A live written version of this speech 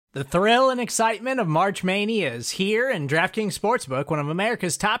The thrill and excitement of March Mania is here, and DraftKings Sportsbook, one of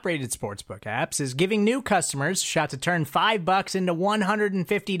America's top-rated sportsbook apps, is giving new customers a shot to turn $5 into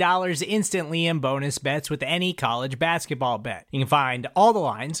 $150 instantly in bonus bets with any college basketball bet. You can find all the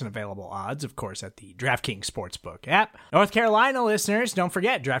lines and available odds, of course, at the DraftKings Sportsbook app. North Carolina listeners, don't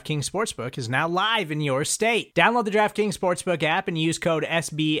forget, DraftKings Sportsbook is now live in your state. Download the DraftKings Sportsbook app and use code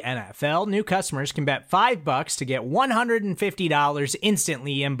SBNFL. New customers can bet $5 to get $150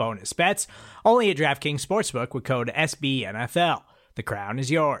 instantly in bonus bets, only at DraftKings Sportsbook with code SBNFL. The crown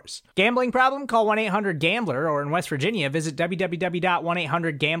is yours. Gambling problem? Call 1-800-GAMBLER, or in West Virginia, visit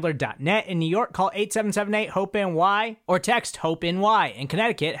www.1800gambler.net. In New York, call 877-8-HOPE-NY or text HOPE-NY. In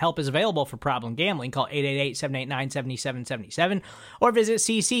Connecticut, help is available for problem gambling. Call 888-789-7777 or visit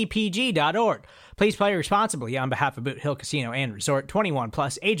ccpg.org. Please play responsibly on behalf of Boot Hill Casino and Resort. 21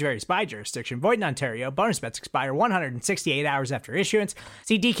 plus, age varies by jurisdiction. Void in Ontario. Bonus bets expire 168 hours after issuance.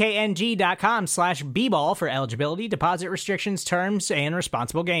 See dkng.com/bball for eligibility, deposit restrictions, terms, and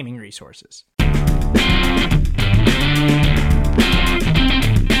responsible gaming resources.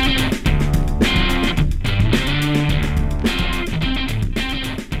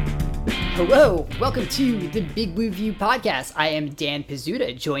 Hello, welcome to the Big Blue View podcast. I am Dan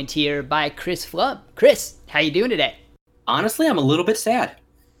Pizzuta, joined here by Chris Flum. Chris, how you doing today? Honestly, I'm a little bit sad.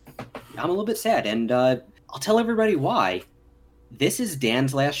 And I'll tell everybody why. This is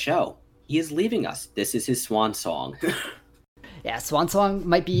Dan's last show. He is leaving us. This is his swan song. Yeah, swan song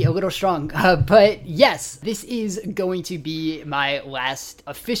might be a little strong, but yes, this is going to be my last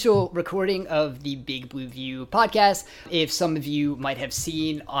official recording of the Big Blue View podcast. If some of you might have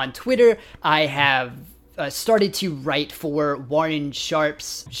seen on Twitter, I have started to write for Warren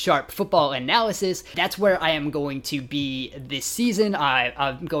Sharp's Sharp Football Analysis. That's where I am going to be this season.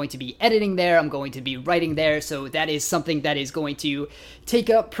 I'm going to be editing there. I'm going to be writing there. So that is something that is going to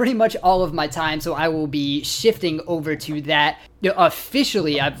take up pretty much all of my time. So I will be shifting over to that.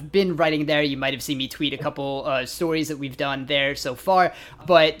 Officially, I've been writing there. You might have seen me tweet a couple stories that we've done there so far.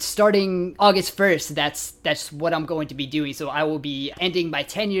 But starting August 1st, that's what I'm going to be doing. So I will be ending my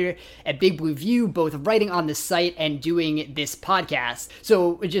tenure at Big Blue View, both writing on the site and doing this podcast.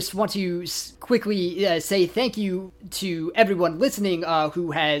 So I just want to quickly say thank you to everyone listening who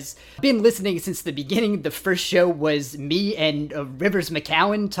has been listening since the beginning. The first show was me and Rivers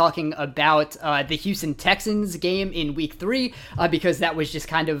McCowan talking about the Houston Texans game in week 3. Because that was just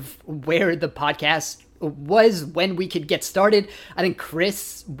kind of where the podcast was when we could get started. I think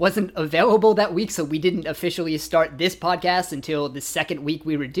Chris wasn't available that week, so we didn't officially start this podcast until the second week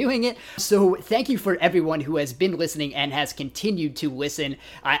we were doing it. So thank you for everyone who has been listening and has continued to listen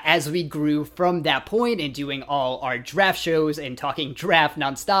as we grew from that point and doing all our draft shows and talking draft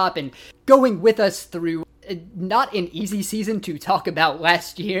nonstop and going with us through not an easy season to talk about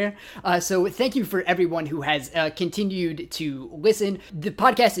last year. So thank you for everyone who has continued to listen. The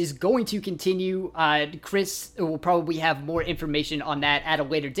podcast is going to continue. Chris will probably have more information on that at a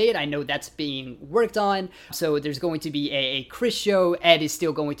later date. I know that's being worked on. So there's going to be a Chris show. Ed is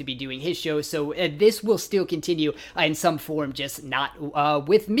still going to be doing his show. So this will still continue in some form, just not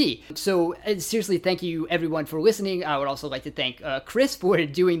with me. So seriously, thank you everyone for listening. I would also like to thank Chris for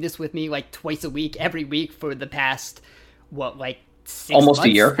doing this with me like twice a week, every week for the past, 6 almost months, a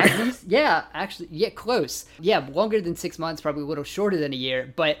year. At least? Yeah, actually, yeah, close. Yeah, longer than 6 months, probably a little shorter than a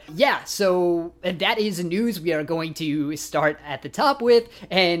year. But yeah, so that is news we are going to start at the top with,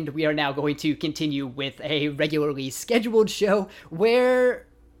 and we are now going to continue with a regularly scheduled show where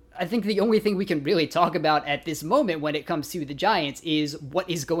I think the only thing we can really talk about at this moment when it comes to the Giants is what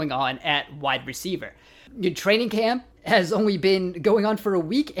is going on at wide receiver. Training camp has only been going on for a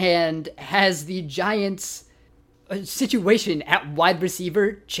week, and has the Giants' situation at wide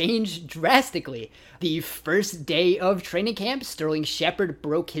receiver changed drastically. The first day of training camp, Sterling Shepard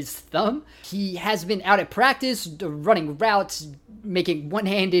broke his thumb. He has been out at practice, running routes, making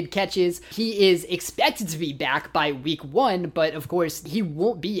one-handed catches. He is expected to be back by week 1, but of course he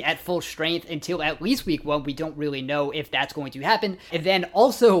won't be at full strength until at least week 1. We don't really know if that's going to happen. And then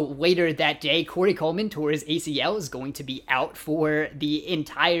also later that day, Corey Coleman tore his ACL, is going to be out for the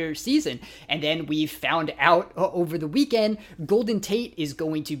entire season. And then we found out over the weekend, Golden Tate is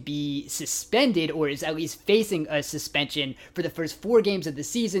going to be suspended, or is at least facing a suspension for the first 4 games of the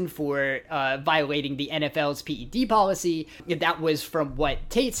season for violating the NFL's PED policy. That was from what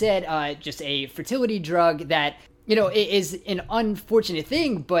Tate said, just a fertility drug that it is an unfortunate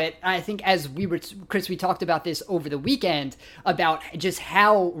thing, but I think as Chris, we talked about this over the weekend about just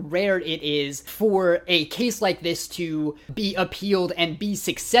how rare it is for a case like this to be appealed and be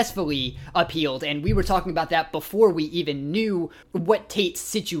successfully appealed. And we were talking about that before we even knew what Tate's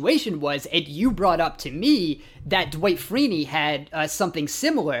situation was. And you brought up to me that Dwight Freeney had something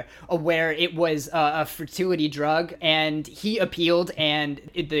similar, where it was a fertility drug, and he appealed, and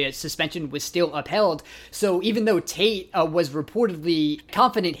the suspension was still upheld. So even though Tate was reportedly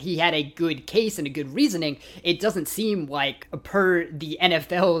confident he had a good case and a good reasoning, it doesn't seem like, per the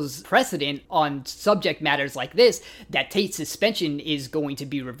NFL's precedent on subject matters like this, that Tate's suspension is going to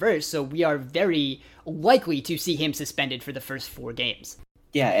be reversed. So we are very likely to see him suspended for the first 4 games.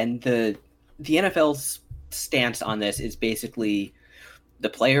 Yeah, and the NFL's stance on this is basically the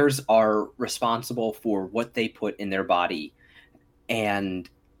players are responsible for what they put in their body, and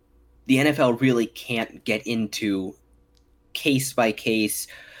the NFL really can't get into case by case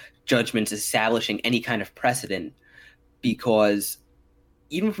judgments establishing any kind of precedent, because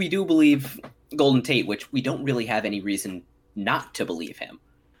even if we do believe Golden Tate, which we don't really have any reason not to believe him,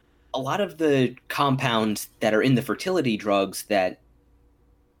 a lot of the compounds that are in the fertility drugs that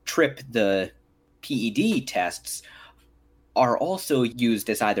trip the PED tests are also used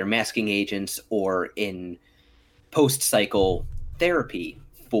as either masking agents or in post-cycle therapy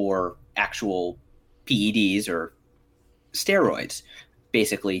for actual PEDs or steroids,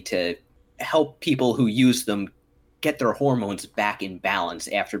 basically to help people who use them get their hormones back in balance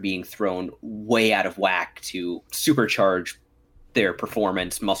after being thrown way out of whack to supercharge their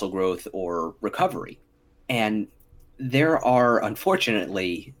performance, muscle growth, or recovery. And there are,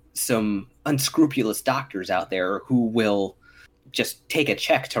 unfortunately, some unscrupulous doctors out there who will just take a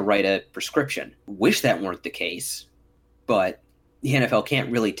check to write a prescription. Wish that weren't the case, but the NFL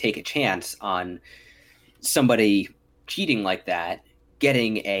can't really take a chance on somebody cheating like that,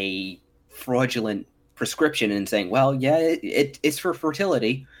 getting a fraudulent prescription and saying, well, yeah, it's for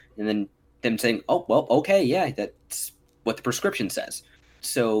fertility, and then them saying, oh, well, okay, yeah, that's what the prescription says.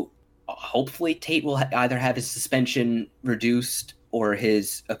 So hopefully Tate will either have his suspension reduced or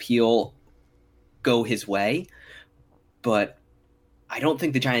his appeal go his way, but I don't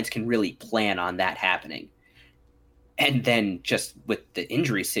think the Giants can really plan on that happening. And then just with the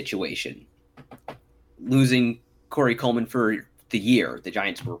injury situation, losing Corey Coleman for the year, the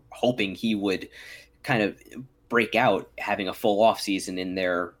Giants were hoping he would kind of break out, having a full offseason in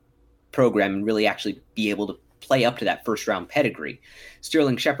their program and really actually be able to play up to that first round pedigree.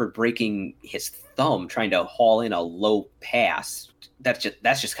 Sterling Shepard breaking his thumb trying to haul in a low pass. That's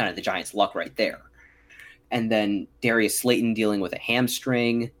just kind of the Giants' luck right there. And then Darius Slayton dealing with a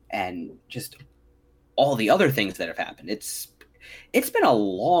hamstring and just all the other things that have happened. It's been a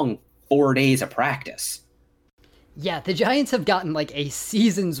long 4 days of practice. Yeah, the Giants have gotten like a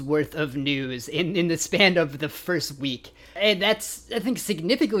season's worth of news in the span of the first week. And that's, I think,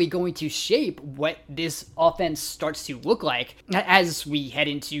 significantly going to shape what this offense starts to look like as we head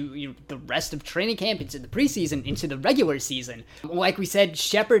into the rest of training camp, into the preseason, into the regular season. Like we said,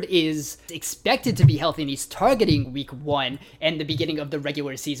 Shepard is expected to be healthy, and he's targeting week 1 and the beginning of the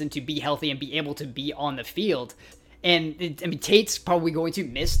regular season to be healthy and be able to be on the field. And, Tate's probably going to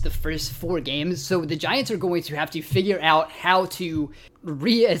miss the first 4 games, so the Giants are going to have to figure out how to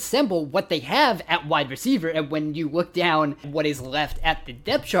reassemble what they have at wide receiver. And when you look down what is left at the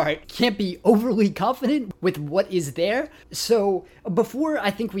depth chart, can't be overly confident with what is there. So before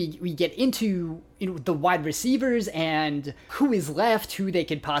I think we get into the wide receivers and who is left, who they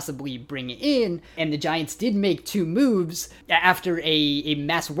could possibly bring in, and the Giants did make 2 moves after a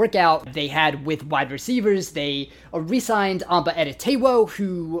mass workout they had with wide receivers. They re-signed Amba Edetewo,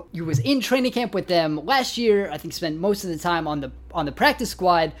 who was in training camp with them last year. I think spent most of the time on the practice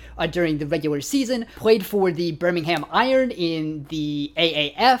squad during the regular season, played for the Birmingham Iron in the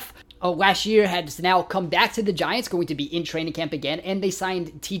AAF. Last year has now come back to the Giants, going to be in training camp again, and they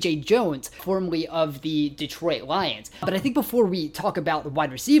signed TJ Jones, formerly of the Detroit Lions. But I think before we talk about the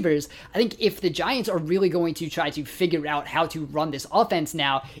wide receivers, I think if the Giants are really going to try to figure out how to run this offense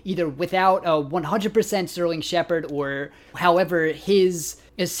now, either without a 100% Sterling Shepard or however his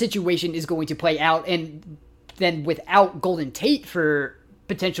situation is going to play out, and then without Golden Tate for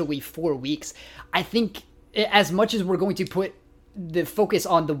potentially 4 weeks, I think as much as we're going to put the focus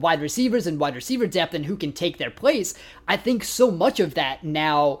on the wide receivers and wide receiver depth and who can take their place, I think so much of that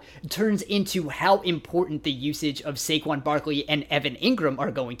now turns into how important the usage of Saquon Barkley and Evan Ingram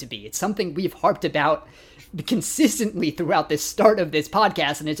are going to be. It's something we've harped about consistently throughout the start of this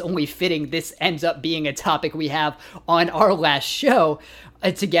podcast, and it's only fitting this ends up being a topic we have on our last show.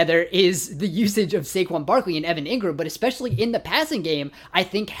 together is the usage of Saquon Barkley and Evan Ingram, but especially in the passing game, I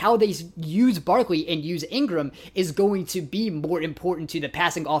think how they use Barkley and use Ingram is going to be more important to the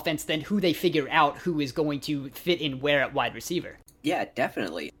passing offense than who they figure out who is going to fit in where at wide receiver. Yeah,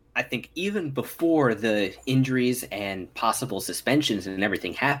 definitely. I think even before the injuries and possible suspensions and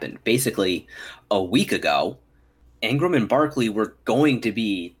everything happened, basically a week ago, Ingram and Barkley were going to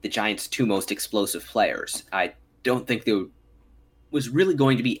be the Giants' two most explosive players. I don't think there was really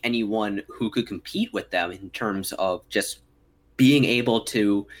going to be anyone who could compete with them in terms of just being able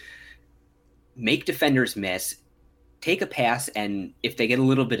to make defenders miss, take a pass, and if they get a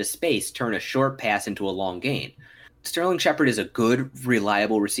little bit of space, turn a short pass into a long gain. Sterling Shepard is a good,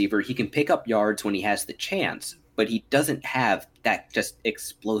 reliable receiver. He can pick up yards when he has the chance, but he doesn't have that just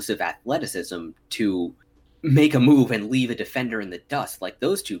explosive athleticism to make a move and leave a defender in the dust like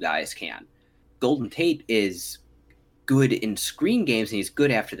those two guys can. Golden Tate is good in screen games and he's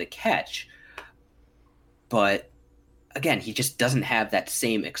good after the catch, but again, he just doesn't have that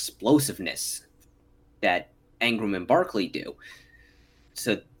same explosiveness that Ingram and Barkley do.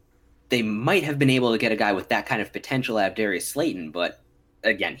 So they might have been able to get a guy with that kind of potential out of Darius Slayton, but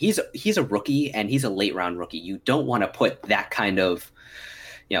again, he's a rookie and he's a late round rookie. You don't want to put that kind of,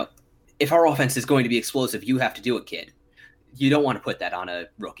 if our offense is going to be explosive, you have to do it, kid. You don't want to put that on a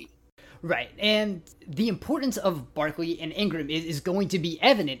rookie. Right, and the importance of Barkley and Ingram is going to be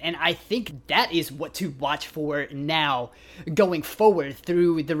evident, and I think that is what to watch for now going forward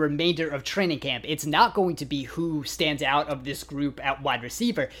through the remainder of training camp. It's not going to be who stands out of this group at wide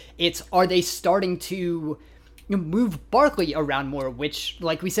receiver. It's, are they starting to move Barkley around more, which,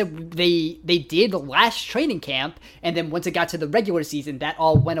 like we said, they did last training camp, and then once it got to the regular season, that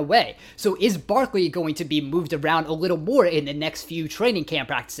all went away. So is Barkley going to be moved around a little more in the next few training camp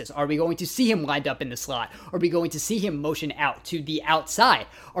practices? Are we going to see him lined up in the slot? Are we going to see him motion out to the outside?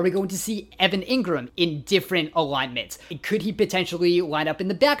 Are we going to see Evan Ingram in different alignments? Could he potentially line up in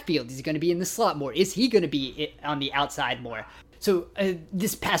the backfield? Is he going to be in the slot more? Is he going to be on the outside more? So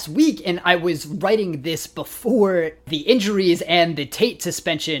this past week, and I was writing this before the injuries and the Tate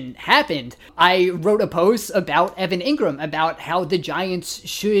suspension happened, I wrote a post about Evan Ingram, about how the Giants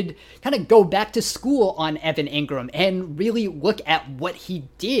should kind of go back to school on Evan Ingram and really look at what he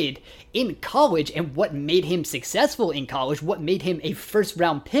did in college and what made him successful in college, what made him a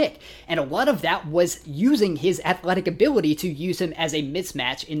first-round pick. And a lot of that was using his athletic ability to use him as a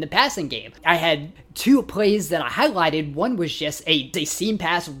mismatch in the passing game. I had two plays that I highlighted. One was just a seam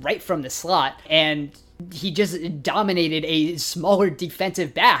pass right from the slot, and he just dominated a smaller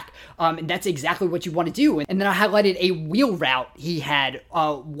defensive back, and that's exactly what you want to do. And then I highlighted a wheel route he had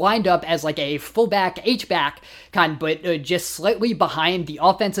lined up as like a fullback, H-back kind, but just slightly behind the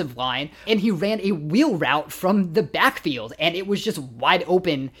offensive line, and he ran a wheel route from the backfield, and it was just wide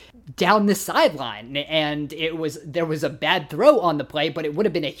open down the sideline, and there was a bad throw on the play, but it would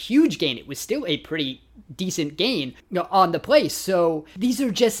have been a huge gain. It was still a pretty decent gain on the play. So these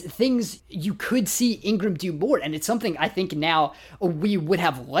are just things you could see Ingram do more, and it's something I think now we would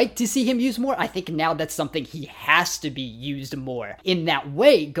have liked to see him use more. I think now that's something he has to be used more in that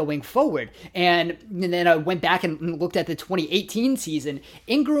way going forward. And then I went back and looked at the 2018 season.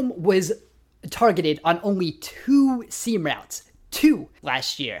 Ingram was targeted on only 2 seam routes. 2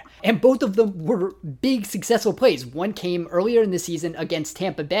 last year, and both of them were big successful plays. One came earlier in the season against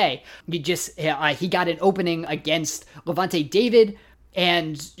Tampa Bay. He got an opening against Levante David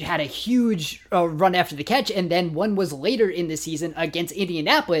and had a huge run after the catch, and then one was later in the season against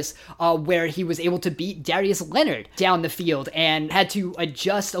Indianapolis where he was able to beat Darius Leonard down the field and had to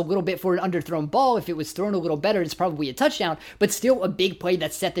adjust a little bit for an underthrown ball. If it was thrown a little better, it's probably a touchdown, but still a big play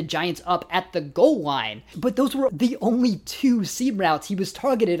that set the Giants up at the goal line. But those were the only 2 seam routes he was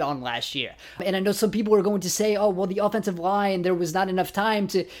targeted on last year. And I know some people are going to say, oh, well, the offensive line, there was not enough time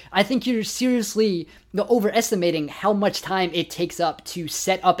to... I think you're seriously overestimating how much time it takes up to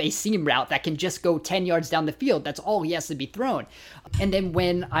set up a seam route that can just go 10 yards down the field. That's all he has to be thrown. And then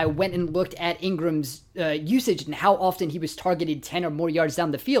when I went and looked at Ingram's usage and how often he was targeted 10 or more yards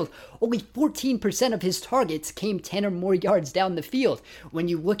down the field, only 14% of his targets came 10 or more yards down the field. When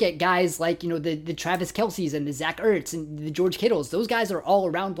you look at guys like, the Travis Kelce's and the Zach Ertz and the George Kittles, those guys are all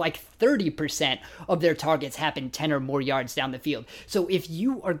around like 30% of their targets happen 10 or more yards down the field. So if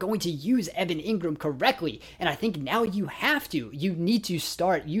you are going to use Evan Ingram correctly, and I think now you have to, you need to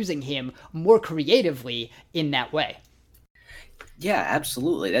start using him more creatively in that way. Yeah,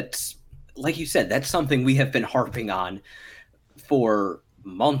 absolutely. That's, like you said, that's something we have been harping on for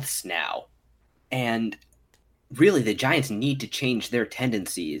months now. And really, the Giants need to change their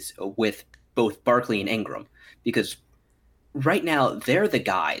tendencies with both Barkley and Ingram, because right now they're the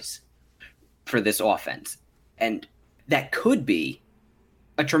guys for this offense. And that could be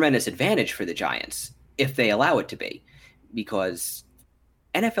a tremendous advantage for the Giants if they allow it to be, because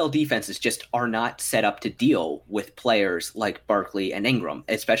NFL defenses just are not set up to deal with players like Barkley and Ingram,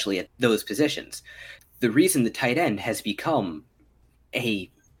 especially at those positions. The reason the tight end has become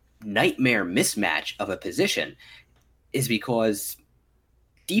a nightmare mismatch of a position is because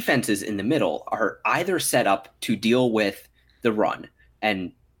defenses in the middle are either set up to deal with the run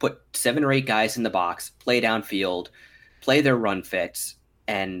and put 7 or 8 guys in the box, play downfield, play their run fits,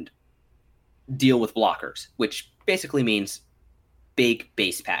 and deal with blockers, which basically means big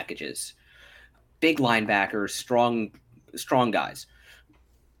base packages, big linebackers, strong guys.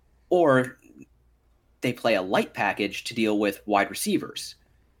 Or they play a light package to deal with wide receivers,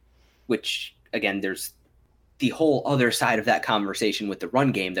 which, again, there's the whole other side of that conversation with the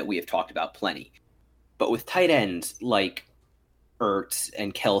run game that we have talked about plenty. But with tight ends like Ertz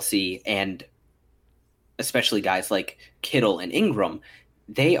and Kelsey, and especially guys like Kittle and Ingram,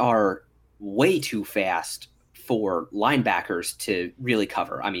 they are way too fast for linebackers to really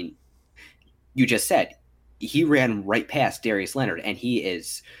cover. I mean, you just said he ran right past Darius Leonard, and he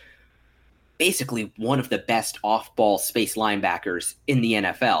is basically one of the best off-ball space linebackers in the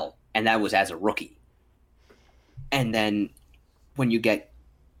NFL, and that was as a rookie. And then when you get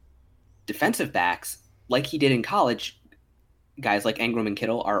defensive backs, like he did in college, guys like Ingram and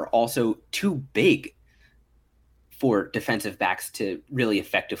Kittle are also too big for defensive backs to really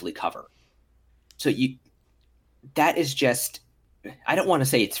effectively cover. So that is just, I don't want to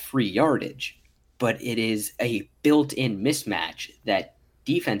say it's free yardage, but it is a built-in mismatch that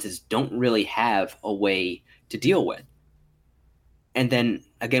defenses don't really have a way to deal with. And then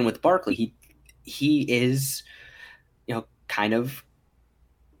again with Barkley, he is, kind of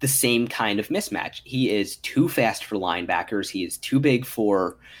the same kind of mismatch. He is too fast for linebackers. He is too big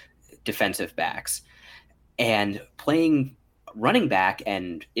for defensive backs. And playing running back,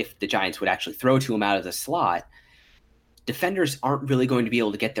 and if the Giants would actually throw to him out of the slot, defenders aren't really going to be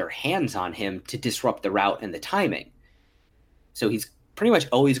able to get their hands on him to disrupt the route and the timing. So he's pretty much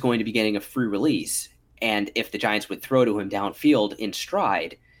always going to be getting a free release. And if the Giants would throw to him downfield in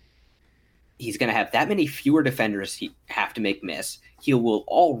stride, he's going to have that many fewer defenders he have to make miss. He will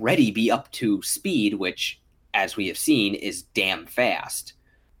already be up to speed, which, as we have seen, is damn fast.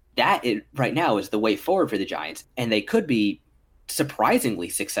 That right now is the way forward for the Giants, and they could be surprisingly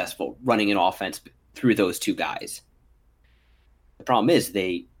successful running an offense through those two guys. The problem is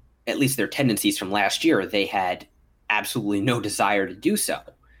at least their tendencies from last year, they had absolutely no desire to do so.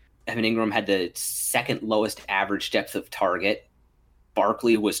 Evan Ingram had the second lowest average depth of target.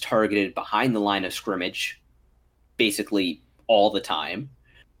 Barkley was targeted behind the line of scrimmage basically all the time.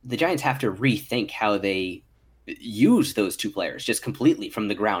 The Giants have to rethink how they use those two players just completely from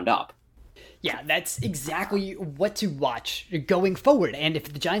the ground up. Yeah, that's exactly what to watch going forward. And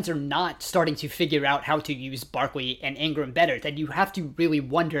if the Giants are not starting to figure out how to use Barkley and Ingram better, then you have to really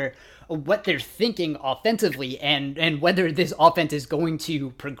wonder what they're thinking offensively and whether this offense is going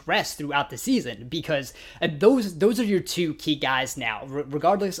to progress throughout the season, because those are your two key guys now,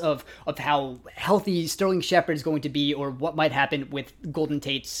 regardless of how healthy Sterling Shepard is going to be or what might happen with Golden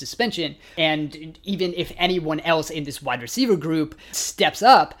Tate's suspension. And even if anyone else in this wide receiver group steps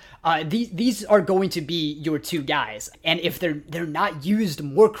up, these are going to be your two guys. And if they're not used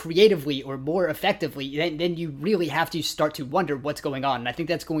more creatively or more effectively, then you really have to start to wonder what's going on. And I think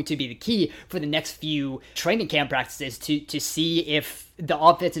that's going to be the key for the next few training camp practices to see if the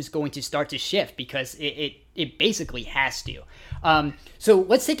offense is going to start to shift, because it basically has to. So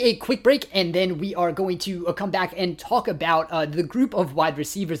let's take a quick break, and then we are going to come back and talk about the group of wide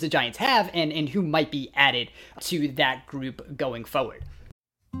receivers the Giants have and who might be added to that group going forward.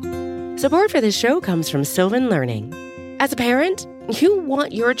 Support for this show comes from Sylvan Learning. As a parent, you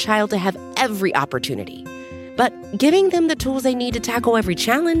want your child to have every opportunity, but giving them the tools they need to tackle every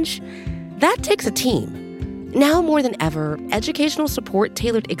challenge, that takes a team. Now more than ever, educational support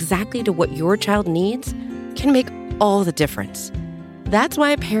tailored exactly to what your child needs can make all the difference. That's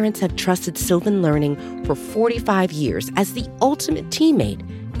why parents have trusted Sylvan Learning for 45 years as the ultimate teammate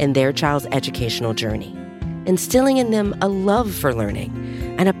in their child's educational journey, instilling in them a love for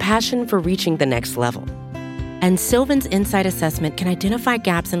learning and a passion for reaching the next level. And Sylvan's Insight Assessment can identify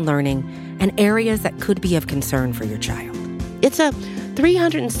gaps in learning and areas that could be of concern for your child. It's a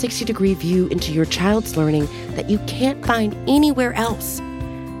 360-degree view into your child's learning that you can't find anywhere else,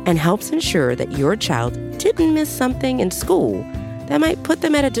 and helps ensure that your child didn't miss something in school that might put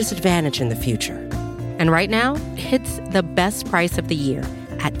them at a disadvantage in the future. And right now, it's the best price of the year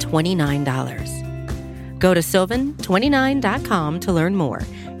at $29. Go to sylvan29.com to learn more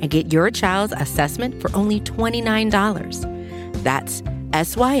and get your child's assessment for only $29. That's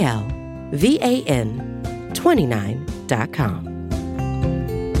SYLVAN29.com.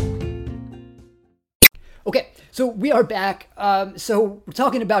 Okay, so we are back. So we're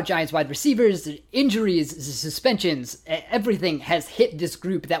talking about Giants wide receivers, injuries, suspensions. Everything has hit this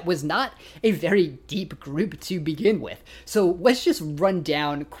group that was not a very deep group to begin with. So let's just run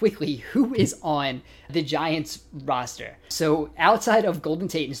down quickly who is on the Giants roster. So outside of Golden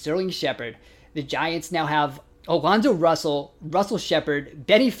Tate and Sterling Shepard, the Giants now have Alonzo Russell, Russell Shepard,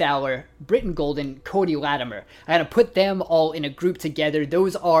 Benny Fowler, Britton Golden, Cody Latimer. I gotta put them all in a group together.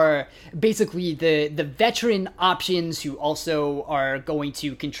 Those are basically the veteran options who also are going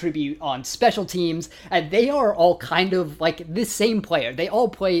to contribute on special teams. They are all kind of like the same player. They all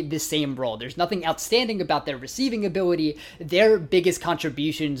play the same role. There's nothing outstanding about their receiving ability. Their biggest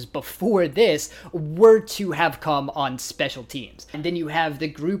contributions before this were to have come on special teams. And then you have the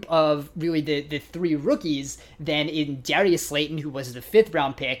group of really the three rookies then in Darius Slayton, who was the 5th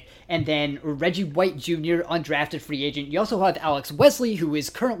round pick, and then Reggie White Jr., undrafted free agent. You also have Alex Wesley, who is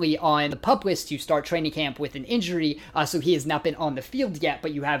currently on the PUP list to start training camp with an injury, so he has not been on the field yet,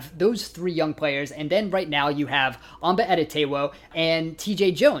 but you have those 3 young players, and then right now you have Amba Adetewo and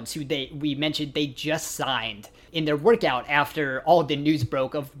TJ Jones, who we mentioned they just signed in their workout after all the news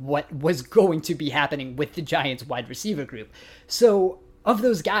broke of what was going to be happening with the Giants wide receiver group. So of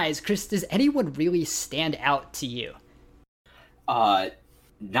those guys, Chris, does anyone really stand out to you?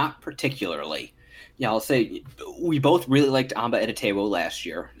 Not particularly. Yeah, I'll say we both really liked Amba Adetewo last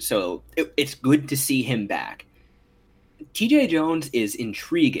year, so it's good to see him back. TJ Jones is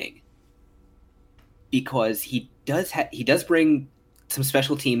intriguing because he does bring some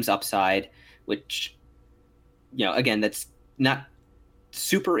special teams upside, which, again, that's not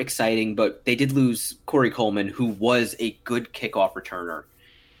super exciting, but they did lose Corey Coleman, who was a good kickoff returner,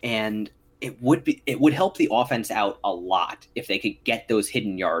 and it would help the offense out a lot if they could get those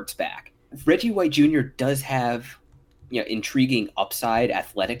hidden yards back. Reggie White Jr. does have intriguing upside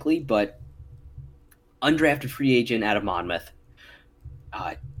athletically, but undrafted free agent out of Monmouth.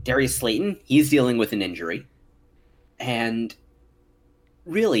 Darius Slayton, he's dealing with an injury, and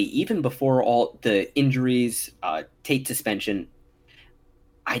really, even before all the injuries, Tate suspension,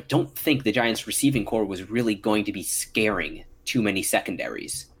 I don't think the Giants' receiving core was really going to be scaring too many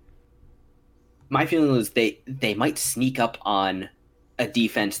secondaries. My feeling was they might sneak up on a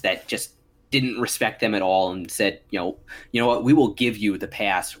defense that just didn't respect them at all and said, you know what, we will give you the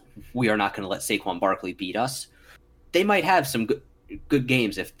pass. We are not going to let Saquon Barkley beat us. They might have some good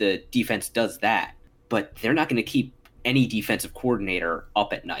games if the defense does that, but they're not going to keep any defensive coordinator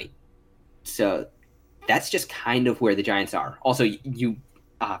up at night. So that's just kind of where the Giants are. Also, you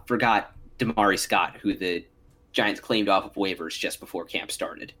forgot Damari Scott, who the Giants claimed off of waivers just before camp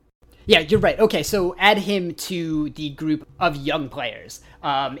started. Yeah, you're right. Okay, so add him to the group of young players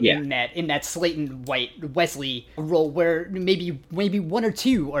in that Slayton White Wesley role, where maybe 1 or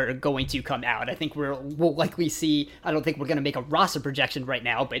 2 are going to come out. I think we'll likely see. I don't think we're going to make a roster projection right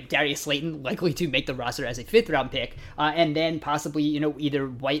now, but Darius Slayton likely to make the roster as a 5th round pick, and then possibly either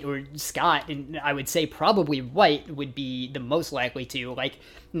White or Scott. And I would say probably White would be the most likely to. Like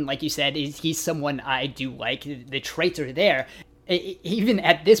you said, he's someone I do like. The traits are there. Even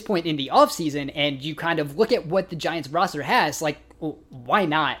at this point in the offseason, and you kind of look at what the Giants roster has, why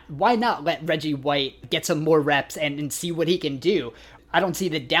not? Why not let Reggie White get some more reps and see what he can do? I don't see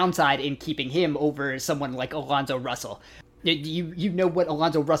the downside in keeping him over someone like Alonzo Russell. You know what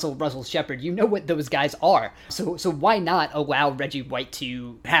Alonzo Russell Shepard, you know what those guys are. So why not allow Reggie White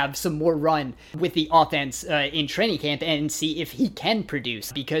to have some more run with the offense in training camp and see if he can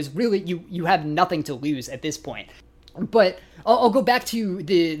produce? Because really, you have nothing to lose at this point. But I'll go back to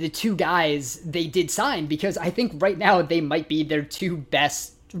the 2 guys they did sign, because I think right now they might be their 2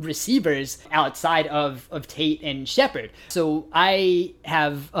 best receivers outside of Tate and Shepard. So I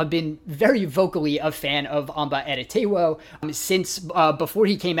have been very vocally a fan of Amba Adetewo since before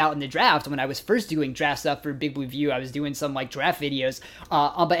he came out in the draft. When I was first doing draft stuff for Big Blue View, I was doing some draft videos.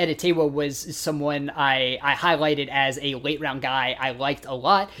 Amba Adetewo was someone I highlighted as a late round guy I liked a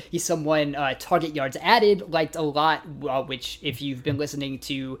lot. He's someone target yards added liked a lot, which if you've been listening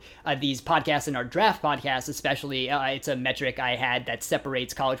to these podcasts and our draft podcasts especially, it's a metric I had that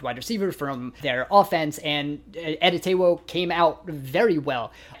separates college wide receiver from their offense, and Adetewo came out very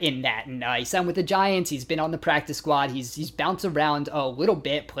well in that. And he signed with the Giants. He's been on the practice squad. He's bounced around a little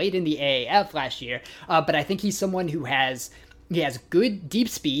bit, played in the AAF last year, but I think he's someone who has good deep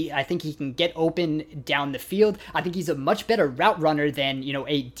speed. I think he can get open down the field. I think he's a much better route runner than,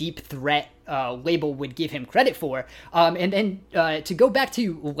 a deep threat label would give him credit for. And then to go back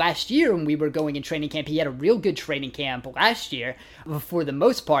to last year when we were going in training camp, he had a real good training camp last year for the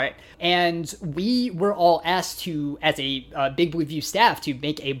most part. And we were all asked to, as a Big Blue View staff, to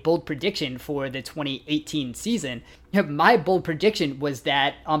make a bold prediction for the 2018 season. My bold prediction was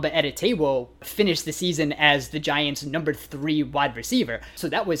that Amba Edetewo finished the season as the Giants' number 3 wide receiver. So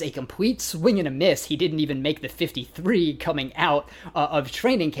that was a complete swing and a miss. He didn't even make the 53 coming out of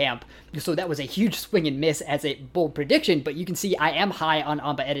training camp. So that was a huge swing and miss as a bold prediction. But you can see I am high on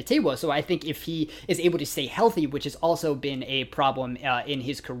Amba Edetewo. So I think if he is able to stay healthy, which has also been a problem in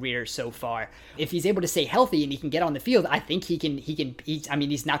his career so far, if he's able to stay healthy and he can get on the field, I think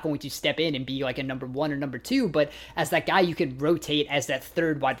he's not going to step in and be like a number 1 or number 2, but as that guy you can rotate as that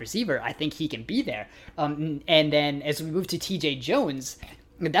third wide receiver, I think he can be there. And then as we move to TJ Jones,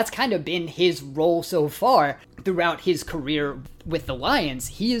 that's kind of been his role so far throughout his career with the Lions.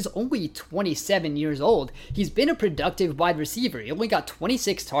 He is only 27 years old. He's been a productive wide receiver. He only got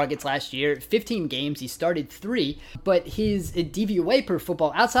 26 targets last year, 15 games. He started 3, but his DVOA per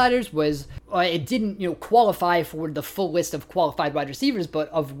Football Outsiders was, it didn't, qualify for the full list of qualified wide receivers, but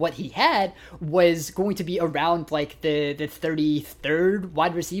of what he had was going to be around like the 33rd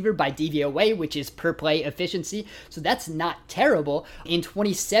wide receiver by DVOA, which is per play efficiency. So that's not terrible. In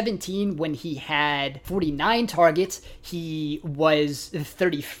 2017, when he had 49 targets, he was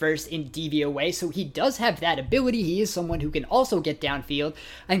 31st in DVOA, so he does have that ability. He is someone who can also get downfield.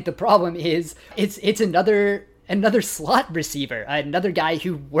 I think the problem is it's another slot receiver, another guy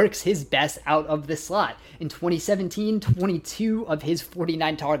who works his best out of the slot. In 2017, 22 of his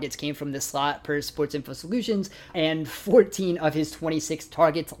 49 targets came from the slot per Sports Info Solutions, and 14 of his 26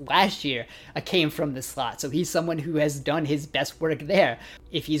 targets last year came from the slot. So he's someone who has done his best work there.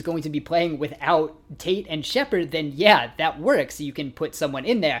 If he's going to be playing without Tate and Shepard, then yeah, that works. You can put someone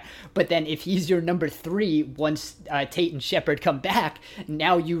in there. But then if he's your number 3, once Tate and Shepard come back,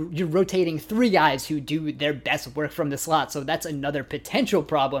 now you're rotating 3 guys who do their best work from the slot. So that's another potential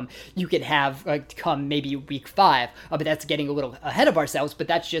problem you could have come maybe week 5. But that's getting a little ahead of ourselves, but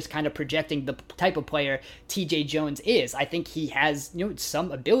that's just kind of projecting the type of player TJ Jones is. I think he has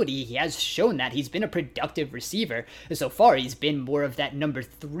some ability. He has shown that he's been a productive receiver. So far, he's been more of that number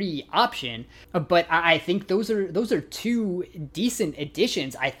 3 option. But I think those are 2 decent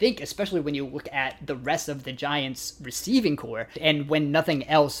additions. I think especially when you look at the rest of the Giants receiving core and when nothing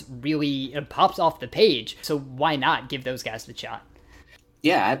else really pops off the page. So why not give those guys the shot?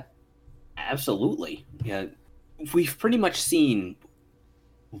 Yeah, absolutely. Yeah, we've pretty much seen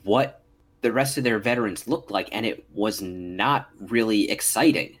what the rest of their veterans looked like, and it was not really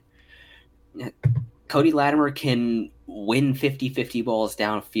exciting. Cody Latimer can win 50-50 balls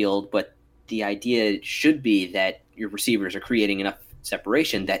downfield, but the idea should be that your receivers are creating enough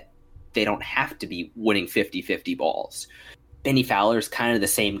separation that they don't have to be winning 50-50 balls. Benny Fowler's kind of the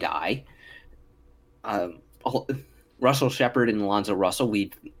same guy. Russell Shepard and Alonzo Russell,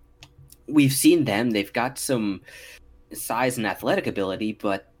 we've seen them. They've got some size and athletic ability,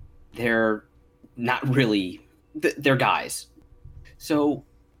 but they're not really they're guys. So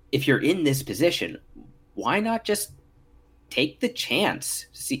if you're in this position, why not just take the chance?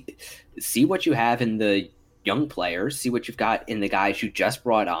 See what you have in the young players, see what you've got in the guys you just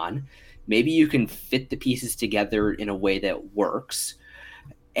brought on. Maybe you can fit the pieces together in a way that works,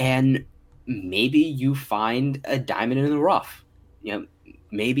 and maybe you find a diamond in the rough.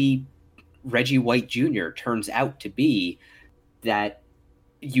 Maybe Reggie White Jr. turns out to be that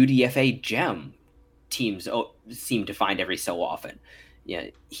UDFA gem teams seem to find every so often.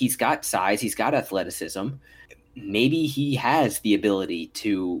 He's got size, he's got athleticism. Maybe he has the ability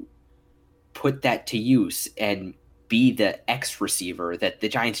to put that to use and be the X receiver that the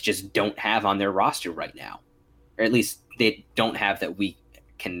Giants just don't have on their roster right now. Or at least they don't have that we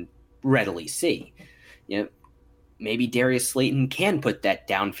can readily see. Maybe Darius Slayton can put that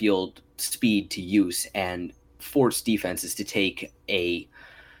downfield speed to use and force defenses to take a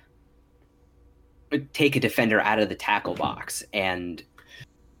defender out of the tackle box and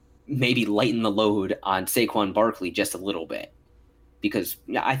maybe lighten the load on Saquon Barkley just a little bit. Because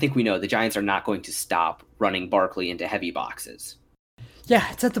I think we know the Giants are not going to stop running Barkley into heavy boxes. Yeah,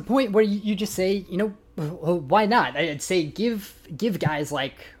 it's at the point where you just say, why not? I'd say give guys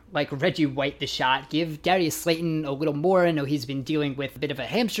like Reggie White the shot. Give Darius Slayton a little more. I know he's been dealing with a bit of a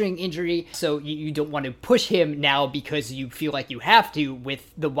hamstring injury, so you don't want to push him now because you feel like you have to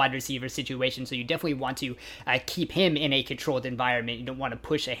with the wide receiver situation. So you definitely want to keep him in a controlled environment. You don't want to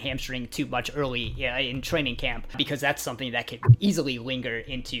push a hamstring too much early in training camp because that's something that could easily linger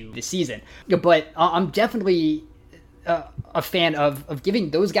into the season. But I'm definitely a fan of giving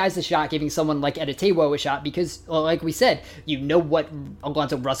those guys a shot, giving someone like Edetawo a shot, because like we said, you know what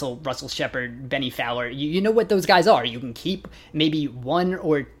Alonzo Russell Shepard, Benny Fowler, you know what those guys are. You can keep maybe one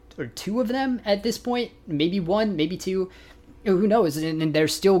or two of them at this point, maybe one, maybe two. Who knows? And they're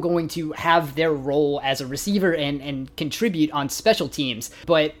still going to have their role as a receiver and contribute on special teams.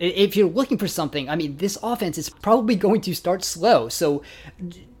 But if you're looking for something, I mean, this offense is probably going to start slow. So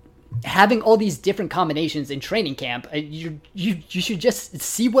having all these different combinations in training camp, you should just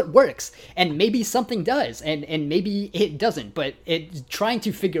see what works. And maybe something does, and maybe it doesn't. But trying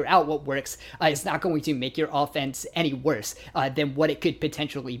to figure out what works is not going to make your offense any worse than what it could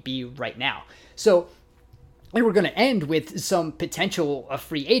potentially be right now. So we were going to end with some potential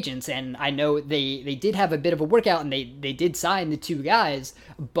free agents, and I know they did have a bit of a workout, and they did sign the two guys,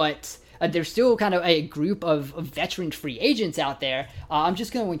 but there's still kind of a group of veteran free agents out there. I'm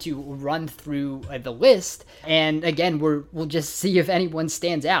just going to run through the list, and again, we'll just see if anyone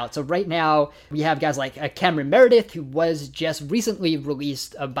stands out. So right now, we have guys like Cameron Meredith, who was just recently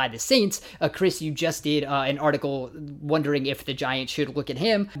released by the Saints. Chris, you just did an article wondering if the Giants should look at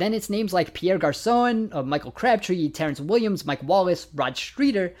him. Then it's names like Pierre Garçon, Michael Crabtree, Terrence Williams, Mike Wallace, Rod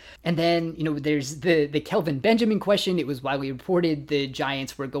Streeter, and then, there's the Kelvin Benjamin question. It was widely reported the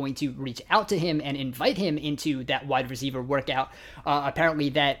Giants were going to reach out to him and invite him into that wide receiver workout. Apparently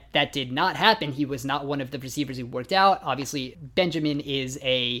that did not happen. He was not one of the receivers who worked out. Obviously, Benjamin is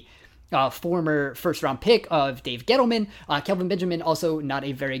a former first-round pick of Dave Gettleman. Kelvin Benjamin, also not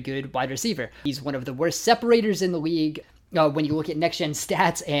a very good wide receiver. He's one of the worst separators in the league. When you look at next-gen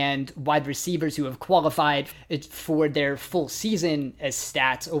stats and wide receivers who have qualified for their full season as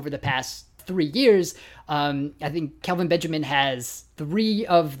stats over the past 3 years, I think Kelvin Benjamin has 3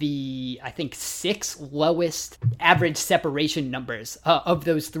 of the, 6 lowest average separation numbers of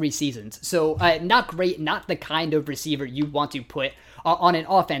those 3 seasons. So not great, not the kind of receiver you want to put on an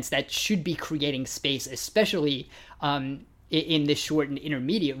offense that should be creating space, especially in the short and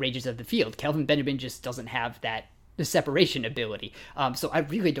intermediate ranges of the field. Kelvin Benjamin just doesn't have that separation ability. So I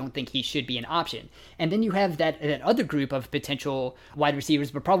really don't think he should be an option. And then you have that other group of potential wide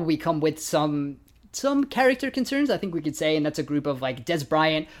receivers, but probably come with some character concerns, I think we could say, and that's a group of like Des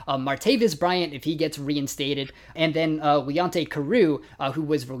Bryant, Martavis Bryant, if he gets reinstated, and then Leonte Carew, who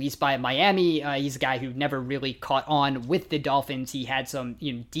was released by Miami. He's a guy who never really caught on with the Dolphins. He had some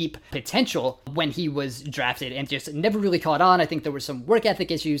deep potential when he was drafted and just never really caught on. I think there were some work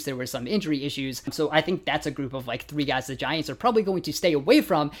ethic issues, there were some injury issues. So I think that's a group of like 3 guys the Giants are probably going to stay away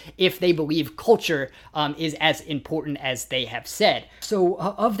from if they believe culture is as important as they have said. So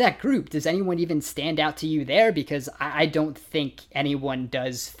of that group, does anyone even stand out to you there? Because I don't think anyone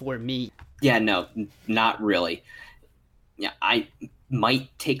does for me. Yeah, no, not really. Yeah, I might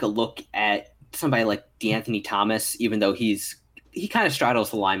take a look at somebody like DeAnthony Thomas, even though he kind of straddles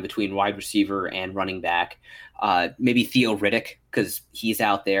the line between wide receiver and running back. Maybe Theo Riddick, because he's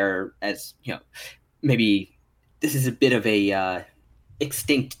out there as, maybe this is a bit of a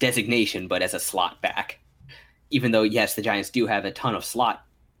extinct designation, but as a slot back. Even though, yes, the Giants do have a ton of slot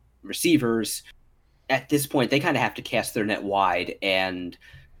receivers, at this point, they kind of have to cast their net wide and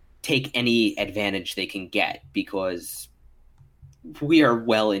take any advantage they can get, because we are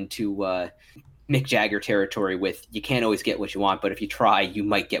well into Mick Jagger territory with you can't always get what you want, but if you try, you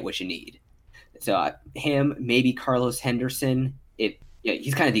might get what you need. So him, maybe Carlos Henderson.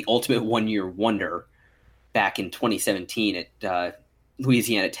 He's kind of the ultimate one-year wonder back in 2017 at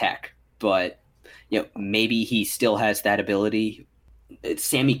Louisiana Tech, but maybe he still has that ability.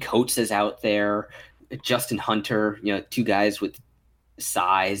 Sammy Coates is out there. Justin Hunter, 2 guys with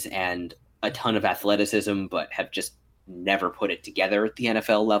size and a ton of athleticism, but have just never put it together at the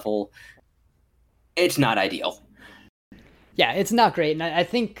NFL level. It's not ideal. Yeah, it's not great. And I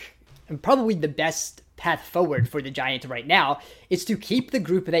think probably the best path forward for the Giants right now is to keep the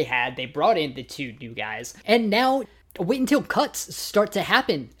group they had. They brought in the 2 new guys, and now wait until cuts start to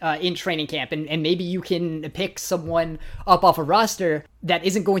happen in training camp, and maybe you can pick someone up off a roster that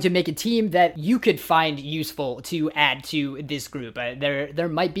isn't going to make a team that you could find useful to add to this group. There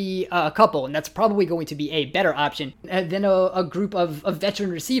might be a couple, and that's probably going to be a better option than a group of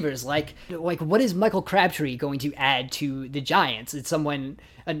veteran receivers. Like what is Michael Crabtree going to add to the Giants? It's someone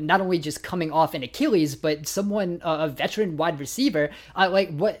not only just coming off an Achilles, but someone, a veteran wide receiver.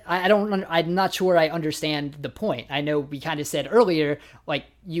 I'm not sure I understand the point. I know we kind of said earlier, like,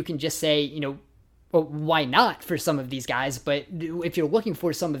 you can just say, well, why not for some of these guys? But if you're looking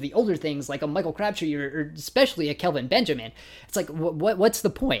for some of the older things like a Michael Crabtree or especially a Kelvin Benjamin, it's like, what's the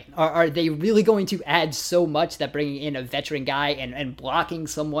point? Are they really going to add so much that bringing in a veteran guy and blocking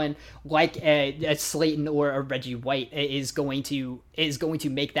someone like a Slayton or a Reggie White is going to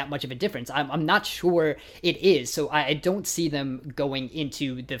make that much of a difference? I'm not sure it is. So I don't see them going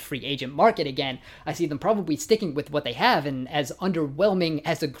into the free agent market again. I see them probably sticking with what they have, and as underwhelming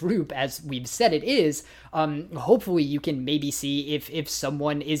as a group as we've said it is, hopefully you can maybe see if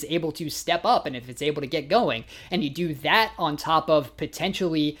someone is able to step up and if it's able to get going. And you do that on top of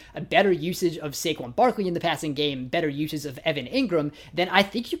potentially a better usage of Saquon Barkley in the passing game, better usage of Evan Ingram, then I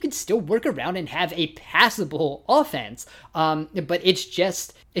think you can still work around and have a passable offense. But it's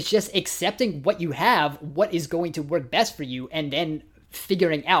just accepting what you have, what is going to work best for you, and then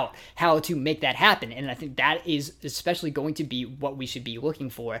figuring out how to make that happen. And I think that is especially going to be what we should be looking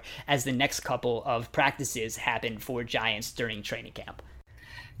for as the next couple of practices happen for Giants during training camp.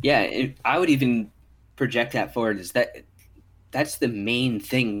 Yeah, I would even project that forward, is that's the main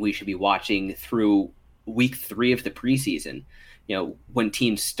thing we should be watching through week 3 of the preseason. You know, when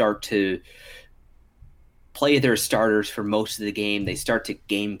teams start to play their starters for most of the game, they start to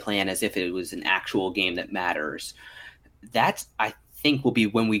game plan as if it was an actual game that matters. That's, I think, will be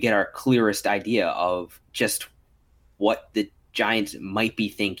when we get our clearest idea of just what the Giants might be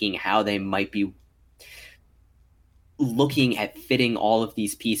thinking, how they might be looking at fitting all of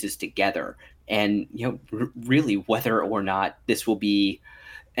these pieces together, and really whether or not this will be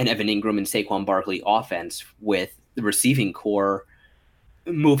an Evan Ingram and Saquon Barkley offense with the receiving core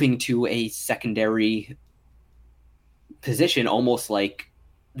moving to a secondary position, almost like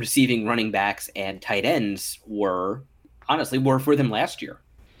receiving running backs and tight ends were for them last year.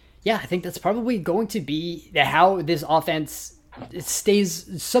 Yeah, I think that's probably going to be how this offense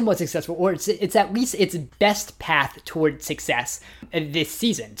stays somewhat successful, or it's at least its best path toward success this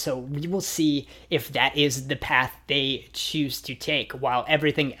season. So we will see if that is the path they choose to take while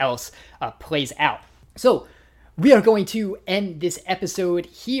everything else plays out. So we are going to end this episode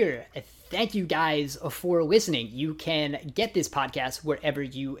here. Thank you guys for listening. You can get this podcast wherever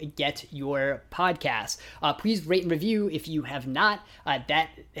you get your podcasts. Please rate and review if you have not. That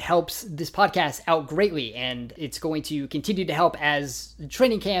helps this podcast out greatly, and it's going to continue to help as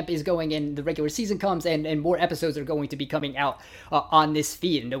training camp is going and the regular season comes, and more episodes are going to be coming out on this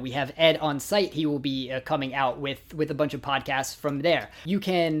feed. And we have Ed on site. He will be coming out with a bunch of podcasts from there. You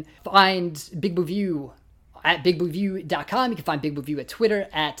can find Big Blue View at bigblueview.com. You can find Big Blue View at Twitter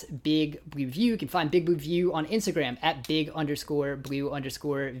at Big Blue View. You can find Big Blue View on Instagram at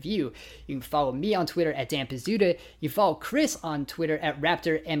big_blue_view. You can follow me on Twitter at Dan Pizzuta. You follow Chris on Twitter at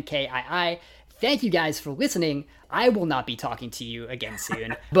RaptorMKII. Thank you guys for listening. I will not be talking to you again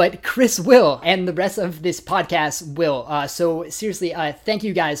soon, but Chris will, and the rest of this podcast will. So seriously, thank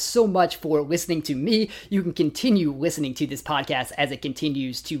you guys so much for listening to me. You can continue listening to this podcast as it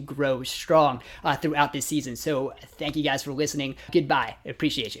continues to grow strong throughout this season. So thank you guys for listening. Goodbye. I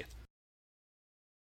appreciate you.